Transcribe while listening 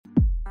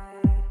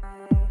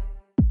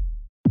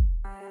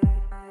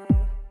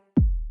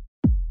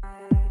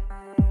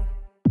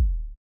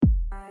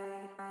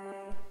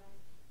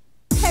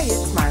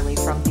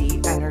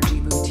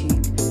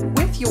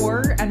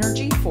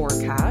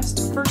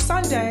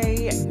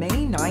Monday,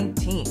 May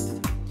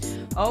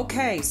 19th.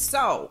 Okay,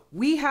 so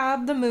we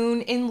have the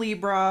moon in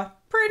Libra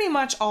pretty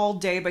much all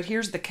day, but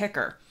here's the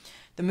kicker.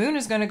 The moon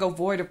is going to go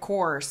void, of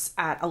course,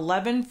 at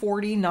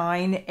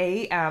 11:49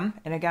 a.m.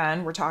 And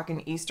again, we're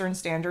talking Eastern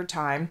Standard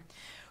Time.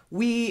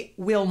 We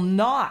will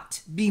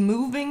not be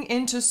moving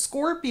into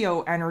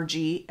Scorpio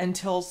energy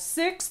until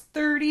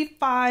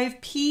 6:35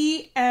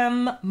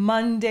 p.m.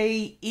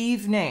 Monday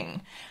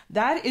evening.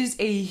 That is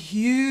a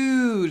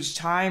huge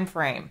time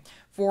frame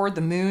for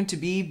the moon to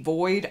be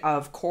void,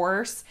 of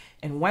course.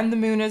 And when the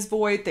moon is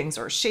void, things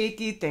are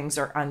shaky, things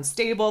are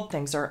unstable,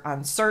 things are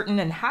uncertain.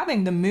 And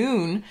having the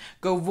moon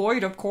go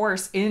void, of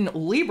course, in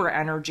Libra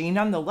energy,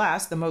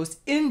 nonetheless, the most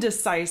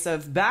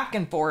indecisive, back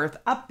and forth,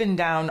 up and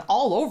down,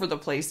 all over the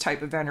place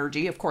type of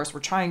energy. Of course, we're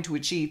trying to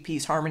achieve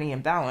peace, harmony,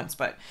 and balance,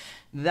 but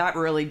that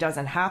really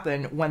doesn't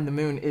happen when the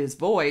moon is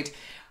void.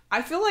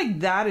 I feel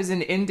like that is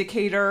an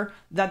indicator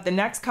that the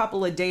next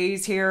couple of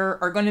days here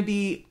are going to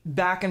be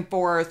back and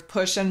forth,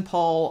 push and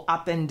pull,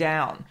 up and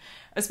down,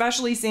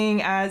 especially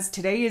seeing as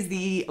today is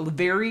the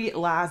very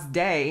last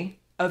day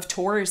of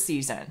Taurus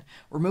season.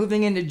 We're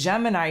moving into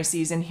Gemini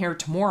season here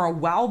tomorrow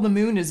while the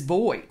moon is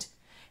void.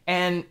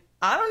 And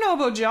I don't know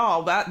about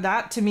y'all,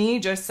 that to me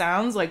just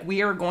sounds like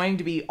we are going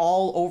to be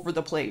all over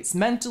the place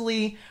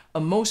mentally,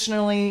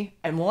 emotionally,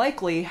 and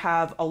likely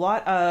have a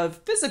lot of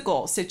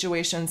physical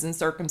situations and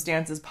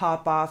circumstances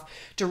pop off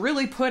to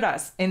really put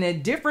us in a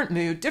different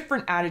mood,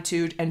 different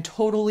attitude, and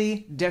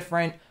totally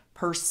different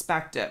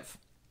perspective.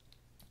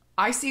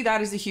 I see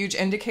that as a huge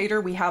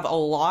indicator. We have a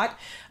lot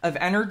of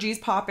energies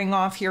popping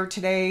off here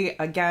today,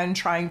 again,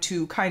 trying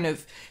to kind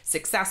of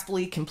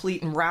successfully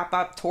complete and wrap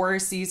up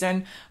Taurus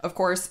season. Of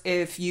course,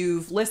 if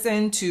you've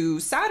listened to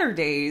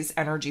Saturday's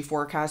energy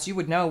forecast, you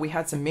would know we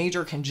had some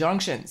major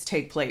conjunctions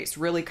take place,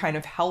 really kind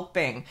of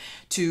helping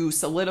to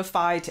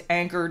solidify, to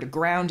anchor, to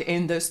ground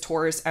in this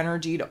Taurus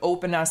energy, to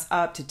open us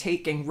up, to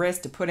taking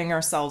risks, to putting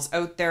ourselves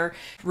out there,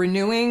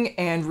 renewing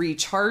and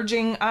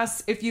recharging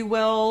us, if you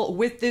will,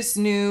 with this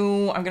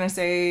new, I'm going to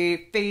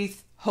say,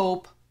 faith,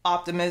 hope,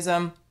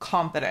 optimism,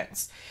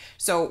 confidence.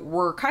 So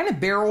we're kind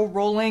of barrel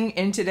rolling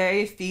in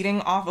today,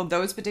 feeding off of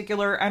those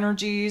particular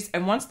energies.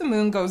 And once the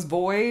moon goes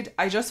void,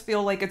 I just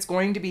feel like it's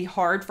going to be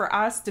hard for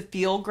us to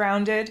feel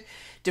grounded,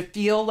 to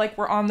feel like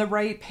we're on the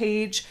right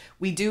page.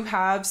 We do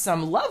have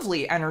some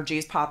lovely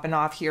energies popping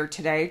off here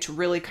today to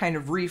really kind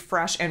of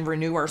refresh and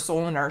renew our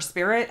soul and our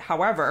spirit.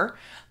 However,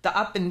 the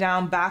up and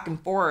down, back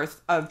and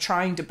forth of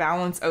trying to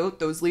balance out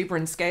those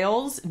Libran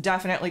scales,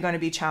 definitely going to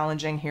be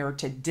challenging here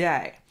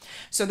today.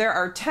 So there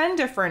are 10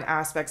 different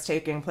aspects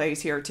taking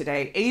place here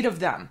today. 8 of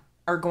them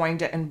are going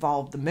to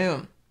involve the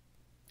moon.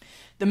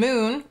 The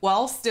moon,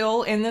 while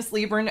still in this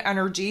Libran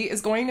energy,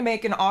 is going to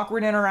make an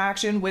awkward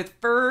interaction with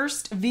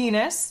first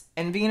Venus,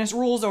 and Venus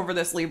rules over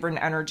this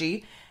Libran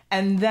energy,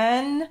 and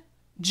then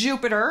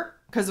Jupiter,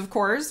 because of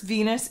course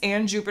Venus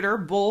and Jupiter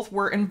both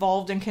were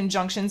involved in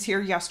conjunctions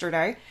here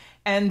yesterday,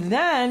 and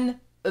then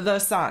the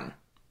Sun,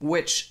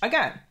 which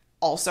again,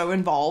 also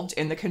involved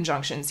in the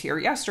conjunctions here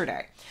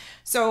yesterday.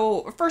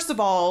 So first of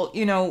all,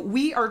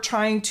 we are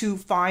trying to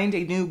find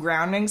a new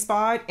grounding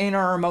spot in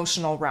our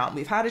emotional realm.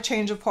 We've had a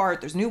change of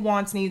heart. There's new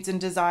wants, needs,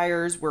 and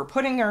desires. We're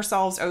putting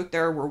ourselves out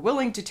there. We're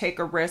willing to take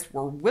a risk.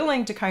 We're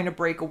willing to kind of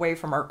break away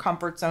from our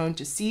comfort zone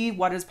to see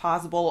what is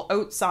possible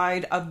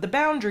outside of the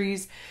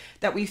boundaries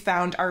that we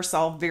found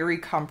ourselves very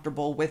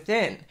comfortable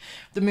within.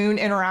 The moon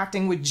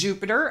interacting with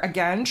Jupiter,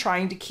 again,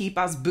 trying to keep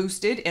us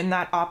boosted in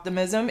that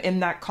optimism, in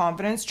that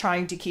confidence,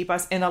 trying to keep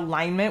us in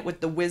alignment with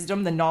the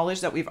wisdom, the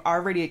knowledge that we've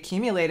already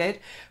accumulated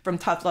from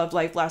tough love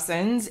life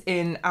lessons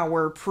in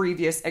our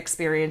previous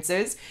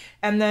experiences.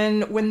 And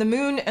then when the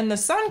moon and the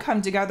sun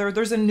come together,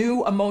 there's a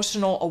new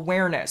emotional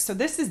awareness. So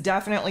this is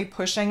definitely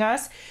pushing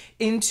us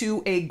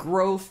into a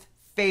growth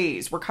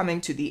phase. We're coming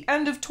to the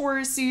end of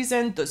Taurus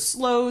season. The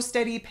slow,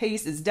 steady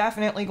pace is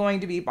definitely going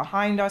to be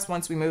behind us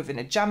once we move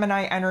into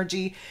Gemini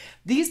energy.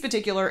 These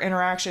particular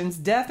interactions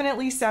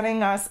definitely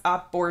setting us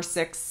up for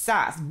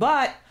success.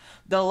 But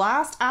the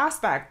last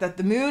aspect that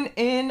the moon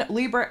in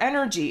Libra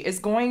energy is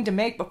going to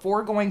make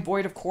before going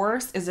void, of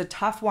course, is a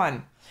tough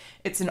one.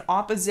 It's an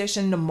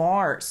opposition to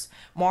Mars.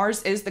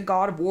 Mars is the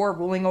god of war,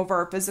 ruling over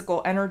our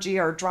physical energy,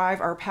 our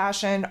drive, our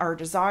passion, our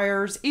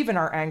desires, even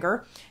our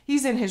anger.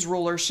 He's in his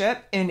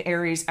rulership in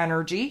Aries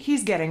energy.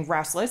 He's getting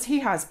restless. He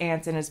has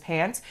ants in his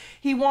pants.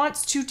 He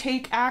wants to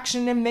take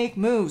action and make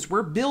moves.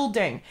 We're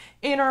building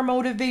in our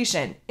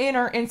motivation, in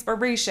our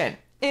inspiration,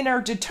 in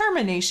our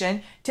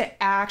determination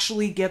to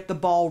actually get the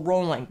ball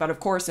rolling. But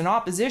of course, an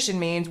opposition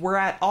means we're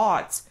at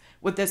odds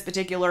with this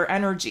particular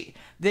energy.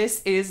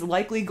 This is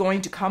likely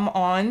going to come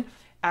on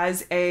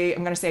as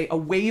I'm going to say a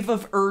wave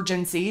of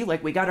urgency,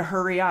 like we got to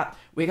hurry up,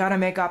 we got to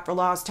make up for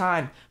lost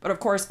time. But of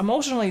course,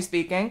 emotionally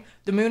speaking,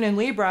 the moon in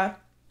Libra,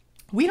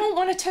 we don't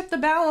want to tip the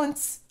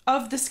balance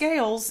of the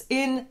scales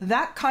in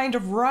that kind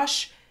of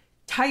rush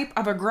type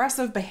of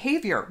aggressive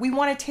behavior. We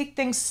want to take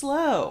things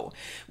slow.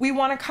 We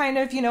want to kind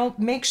of,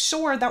 make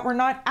sure that we're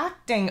not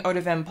acting out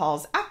of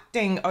impulse,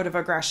 acting out of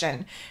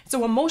aggression.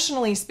 So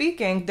emotionally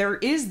speaking, there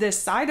is this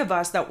side of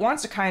us that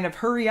wants to kind of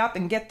hurry up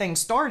and get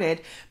things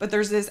started. But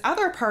there's this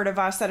other part of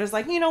us that is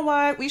like, you know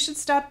what? We should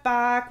step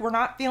back. We're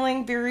not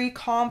feeling very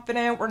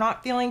confident. We're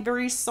not feeling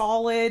very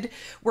solid.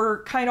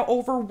 We're kind of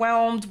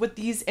overwhelmed with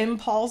these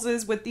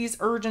impulses, with these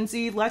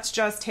urgency. Let's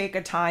just take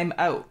a time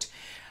out.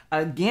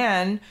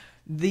 Again,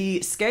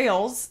 the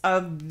scales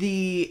of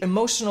the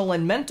emotional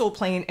and mental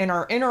plane in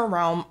our inner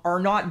realm are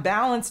not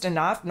balanced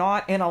enough,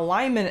 not in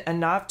alignment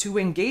enough to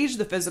engage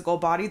the physical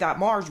body that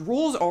Mars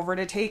rules over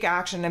to take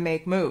action and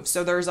make moves.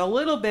 So there's a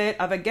little bit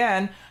of,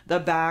 again, the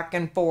back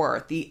and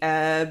forth, the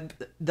ebb,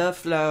 the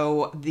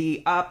flow,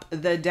 the up,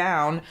 the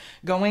down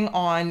going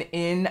on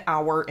in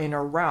our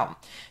inner realm.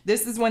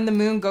 This is when the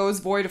moon goes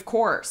void of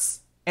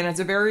course. And it's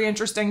a very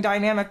interesting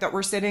dynamic that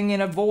we're sitting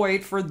in a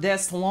void for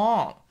this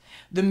long.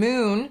 The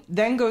moon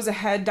then goes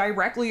ahead,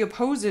 directly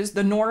opposes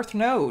the north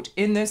node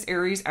in this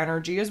Aries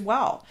energy as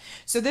well.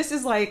 So this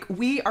is like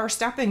we are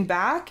stepping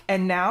back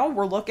and now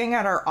we're looking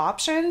at our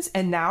options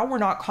and now we're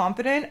not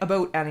confident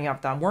about any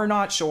of them. We're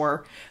not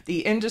sure.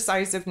 The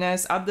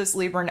indecisiveness of this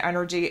Libran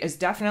energy is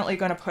definitely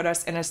going to put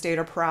us in a state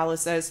of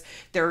paralysis.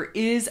 There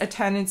is a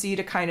tendency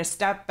to kind of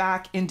step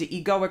back into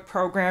egoic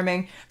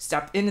programming,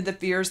 step into the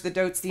fears, the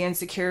doubts, the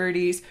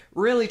insecurities,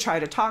 really try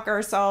to talk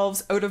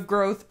ourselves out of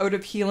growth, out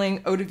of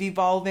healing, out of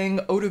evolving,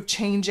 out of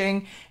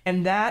changing,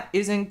 and that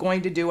isn't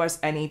going to do us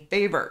any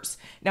favors.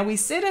 Now we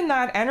sit in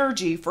that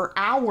energy for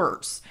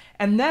hours,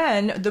 and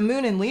then the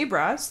moon in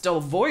Libra, still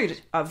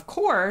void of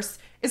course,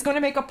 is going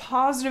to make a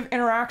positive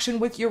interaction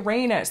with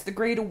Uranus, the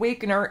great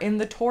awakener in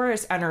the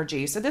Taurus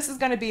energy. So this is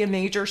going to be a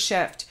major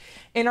shift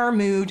in our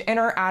mood, in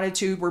our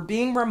attitude. We're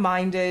being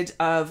reminded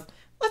of,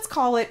 let's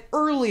call it,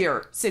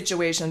 earlier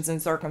situations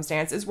and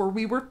circumstances where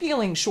we were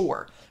feeling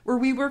sure, where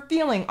we were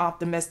feeling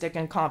optimistic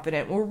and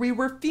confident, where we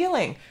were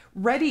feeling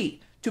ready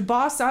to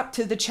boss up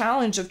to the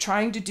challenge of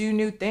trying to do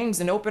new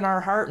things and open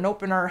our heart and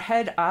open our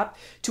head up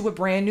to a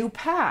brand new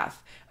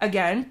path.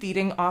 Again,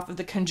 feeding off of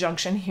the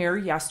conjunction here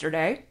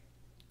yesterday,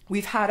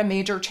 we've had a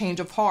major change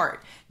of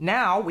heart.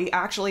 Now we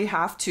actually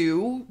have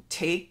to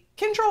take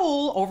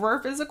control over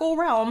our physical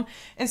realm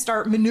and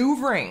start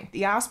maneuvering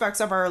the aspects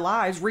of our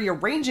lives,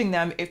 rearranging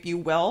them, if you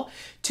will,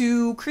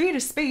 to create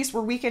a space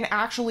where we can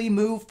actually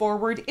move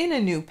forward in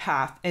a new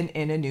path and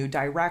in a new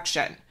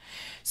direction.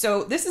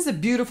 So this is a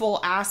beautiful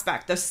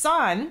aspect. The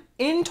sun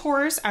in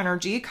Taurus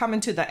energy,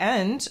 coming to the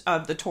end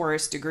of the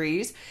Taurus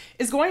degrees,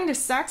 is going to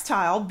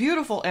sextile,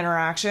 beautiful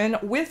interaction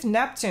with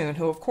Neptune,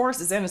 who of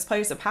course is in his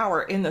place of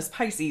power in this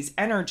Pisces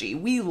energy.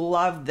 We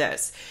love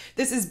this.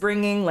 This is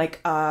bringing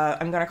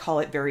I'm going to call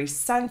it very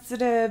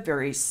sensitive,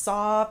 very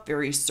soft,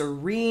 very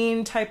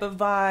serene type of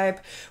vibe.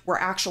 We're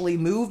actually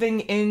moving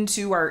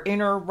into our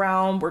inner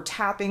realm. We're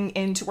tapping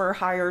into our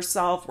higher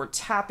self. We're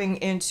tapping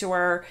into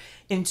our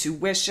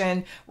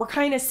intuition. We're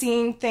kind of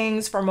seeing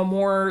things from a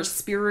more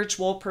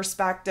spiritual perspective,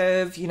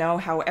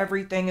 how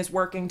everything is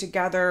working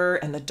together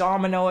and the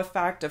domino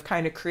effect of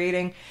kind of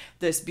creating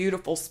this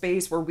beautiful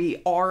space where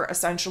we are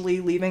essentially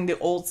leaving the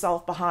old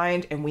self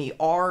behind and we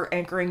are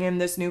anchoring in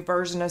this new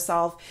version of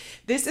self.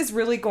 This is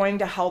really going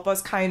to help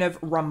us kind of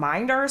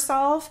remind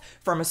ourselves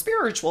from a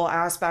spiritual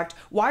aspect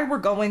why we're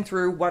going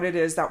through what it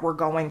is that we're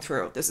going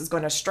through. This is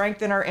going to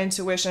strengthen our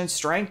intuition,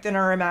 strengthen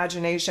our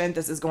imagination.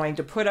 This is going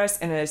to put us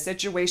in a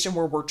situation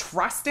where we're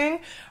trusting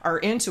our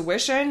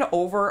intuition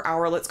over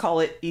our, let's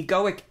call it,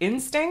 egoic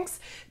instincts.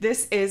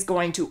 This is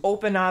going to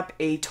open up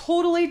a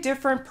totally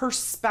different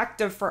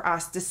perspective for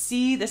us to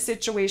see the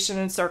situation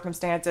and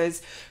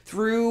circumstances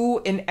through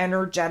an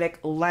energetic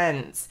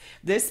lens.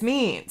 This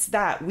means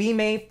that we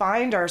may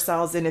find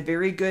ourselves in a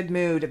very good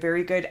mood, a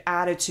very good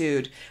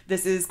attitude.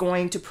 This is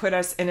going to put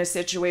us in a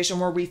situation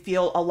where we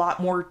feel a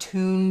lot more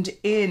tuned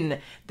in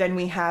than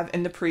we have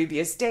in the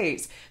previous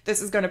days.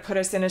 This is going to put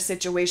us in a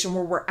situation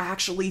where we're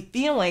actually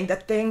feeling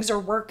that things are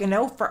working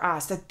out for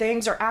us, that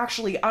things are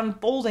actually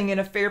unfolding in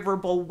a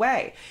favorable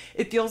way.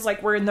 It feels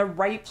like we're in the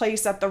right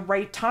place at the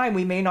right time.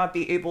 We may not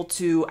be able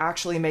to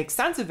actually make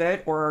sense of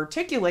it or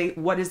articulate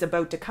what is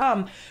about to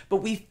come, but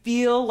we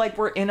feel like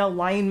we're in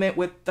alignment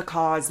with the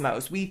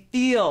cosmos. We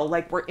feel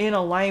like we're in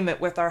alignment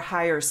with our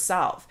higher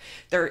self.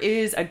 There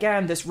is,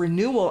 again, this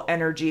renewal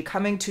energy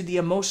coming to the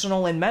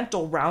emotional and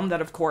mental realm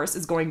that, of course,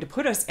 is going to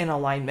put us in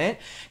alignment,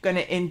 going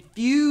to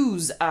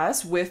infuse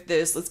us with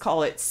this, let's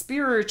call it,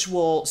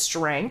 spiritual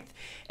strength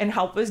and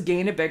help us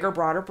gain a bigger,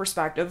 broader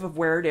perspective of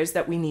where it is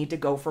that we need to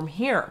go from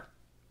here.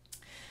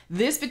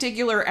 This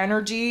particular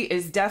energy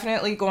is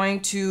definitely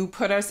going to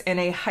put us in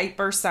a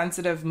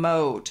hypersensitive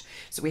mode.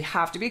 So we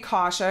have to be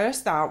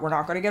cautious that we're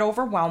not going to get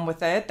overwhelmed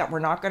with it, that we're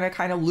not going to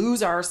kind of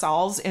lose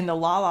ourselves in the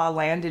la-la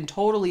land and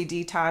totally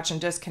detach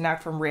and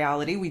disconnect from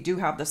reality. We do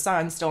have the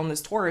sun still in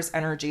this Taurus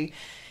energy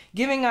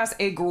giving us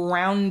a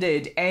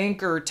grounded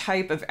anchor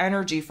type of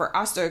energy for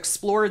us to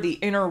explore the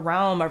inner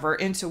realm of our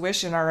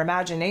intuition, our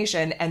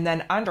imagination, and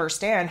then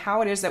understand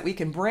how it is that we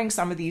can bring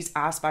some of these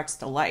aspects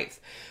to life.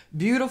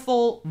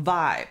 Beautiful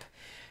vibe.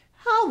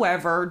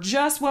 However,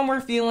 just when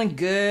we're feeling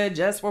good,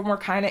 just when we're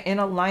kind of in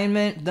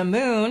alignment, the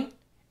moon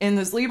in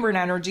this Libran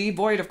energy,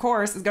 void of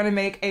course, is going to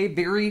make a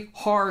very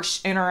harsh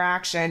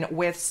interaction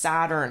with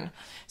Saturn.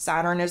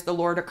 Saturn is the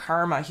lord of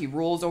karma. He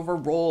rules over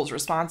roles,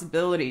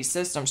 responsibilities,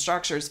 systems,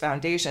 structures,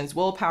 foundations,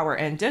 willpower,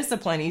 and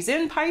discipline. He's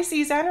in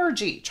Pisces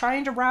energy,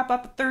 trying to wrap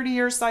up a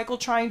 30-year cycle,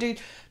 trying to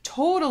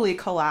totally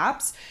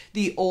collapse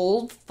the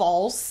old,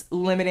 false,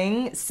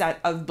 limiting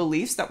set of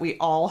beliefs that we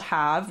all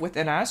have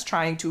within us,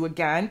 trying to,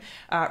 again,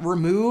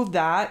 remove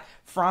that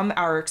from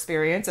our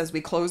experience as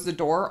we close the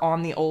door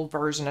on the old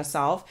version of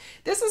self.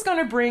 This is going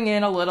to bring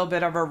in a little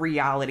bit of a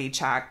reality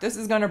check. This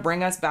is going to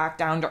bring us back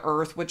down to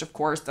earth, which of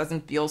course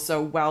doesn't feel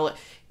so well.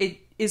 It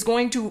is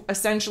going to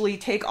essentially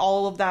take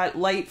all of that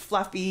light,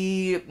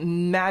 fluffy,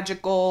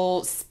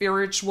 magical,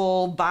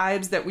 spiritual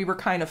vibes that we were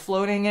kind of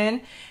floating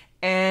in,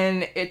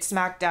 and it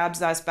smack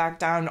dabs us back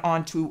down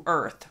onto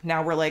earth.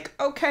 Now we're like,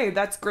 okay,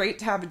 that's great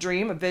to have a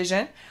dream, a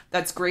vision.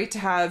 That's great to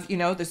have,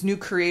 this new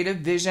creative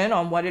vision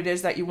on what it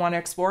is that you want to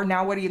explore.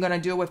 Now what are you going to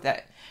do with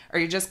it? Are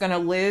you just going to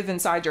live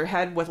inside your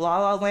head with La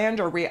La Land,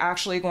 or are we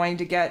actually going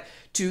to get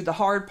to the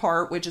hard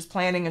part, which is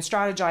planning and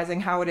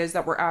strategizing how it is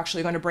that we're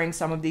actually going to bring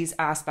some of these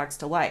aspects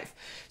to life?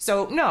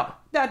 So no,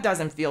 that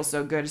doesn't feel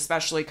so good,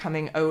 especially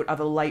coming out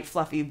of a light,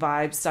 fluffy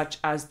vibe such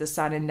as the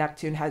Sun and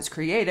Neptune has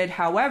created.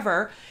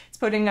 However, it's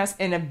putting us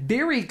in a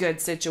very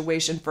good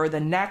situation for the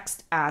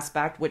next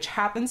aspect, which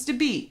happens to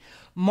be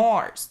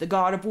Mars, the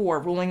god of war,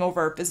 ruling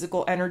over our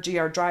physical energy,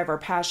 our drive, our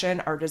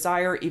passion, our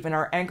desire, even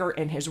our anger,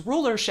 and his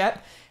rulership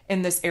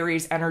in this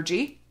Aries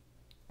energy.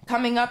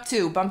 Coming up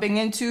to, bumping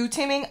into,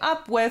 teaming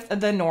up with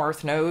the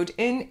North Node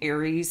in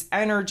Aries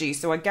energy.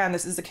 So again,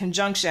 this is a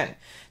conjunction.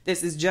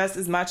 This is just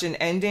as much an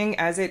ending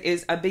as it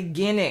is a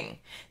beginning.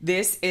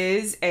 This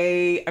is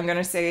I'm going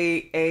to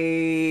say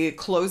a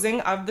closing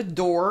of the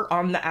door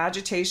on the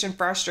agitation,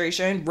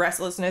 frustration,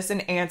 restlessness,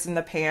 and ants in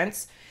the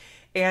pants,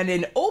 and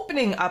an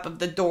opening up of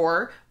the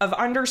door of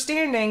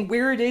understanding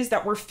where it is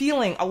that we're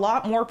feeling a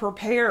lot more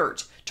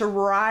prepared to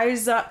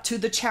rise up to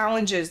the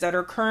challenges that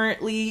are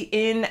currently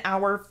in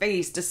our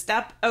face, to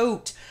step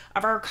out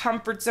of our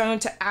comfort zone,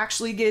 to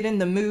actually get in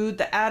the mood,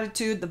 the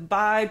attitude, the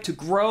vibe, to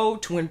grow,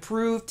 to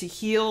improve, to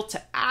heal,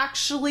 to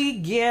actually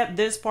get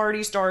this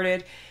party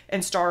started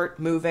and start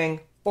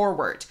moving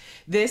forward.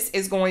 This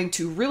is going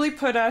to really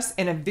put us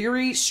in a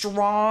very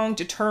strong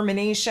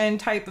determination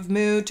type of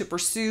mood to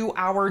pursue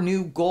our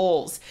new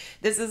goals.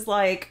 This is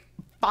like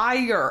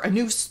fire, a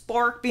new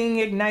spark being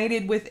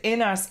ignited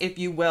within us, if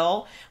you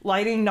will,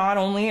 lighting not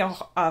only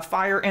a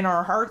fire in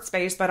our heart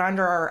space, but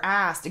under our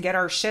ass to get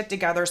our shit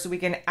together so we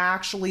can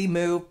actually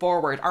move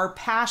forward. Our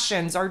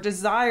passions, our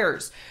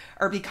desires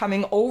are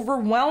becoming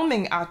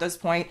overwhelming at this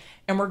point,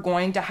 and we're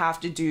going to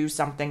have to do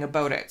something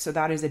about it. So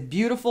that is a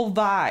beautiful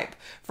vibe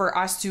for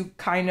us to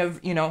kind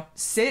of,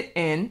 sit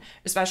in,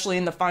 especially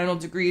in the final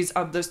degrees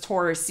of this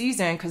Taurus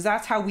season, because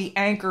that's how we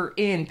anchor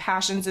in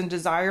passions and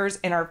desires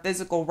in our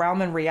physical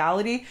realm and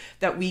reality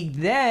that we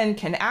then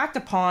can act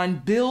upon,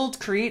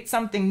 build, create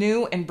something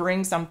new, and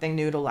bring something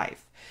new to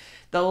life.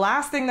 The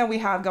last thing that we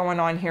have going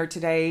on here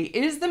today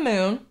is the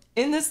moon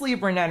in this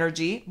Libran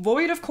energy,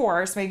 void of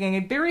course, making a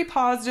very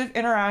positive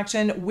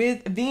interaction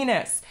with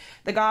Venus,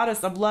 the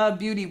goddess of love,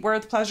 beauty,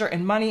 worth, pleasure,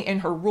 and money in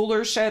her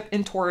rulership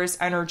in Taurus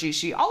energy.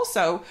 She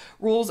also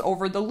rules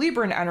over the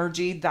Libran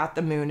energy that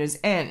the moon is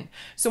in.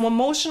 So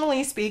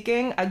emotionally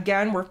speaking,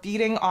 again, we're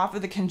feeding off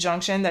of the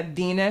conjunction that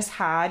Venus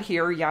had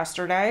here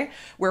yesterday,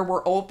 where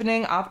we're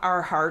opening up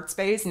our heart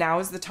space. Now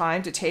is the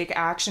time to take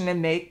action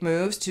and make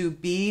moves, to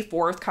be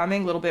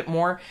forthcoming, a little bit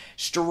more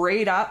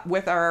straight up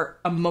with our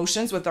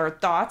emotions, with our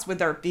thoughts,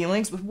 with our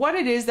feelings, with what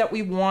it is that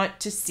we want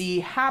to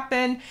see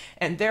happen,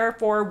 and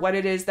therefore what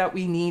it is that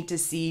we need to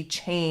see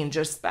change,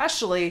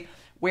 especially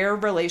where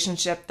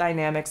relationship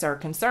dynamics are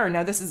concerned.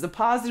 Now, this is a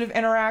positive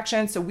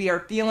interaction, so we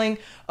are feeling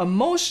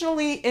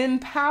emotionally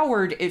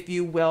empowered, if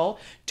you will,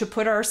 to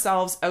put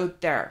ourselves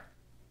out there,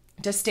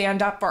 to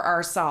stand up for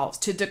ourselves,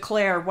 to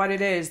declare what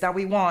it is that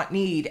we want,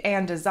 need,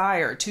 and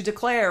desire, to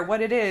declare what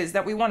it is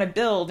that we want to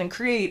build and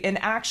create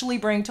and actually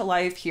bring to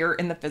life here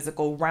in the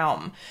physical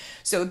realm.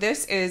 So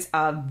this is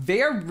a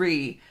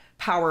very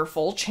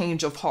powerful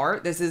change of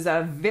heart. This is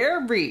a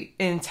very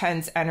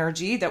intense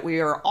energy that we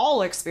are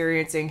all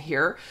experiencing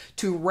here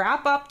to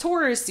wrap up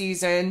Taurus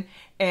season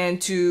and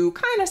to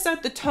kind of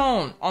set the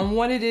tone on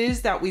what it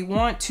is that we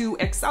want to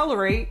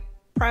accelerate,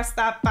 press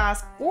that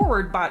fast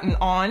forward button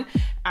on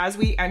as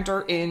we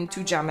enter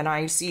into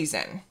Gemini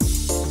season.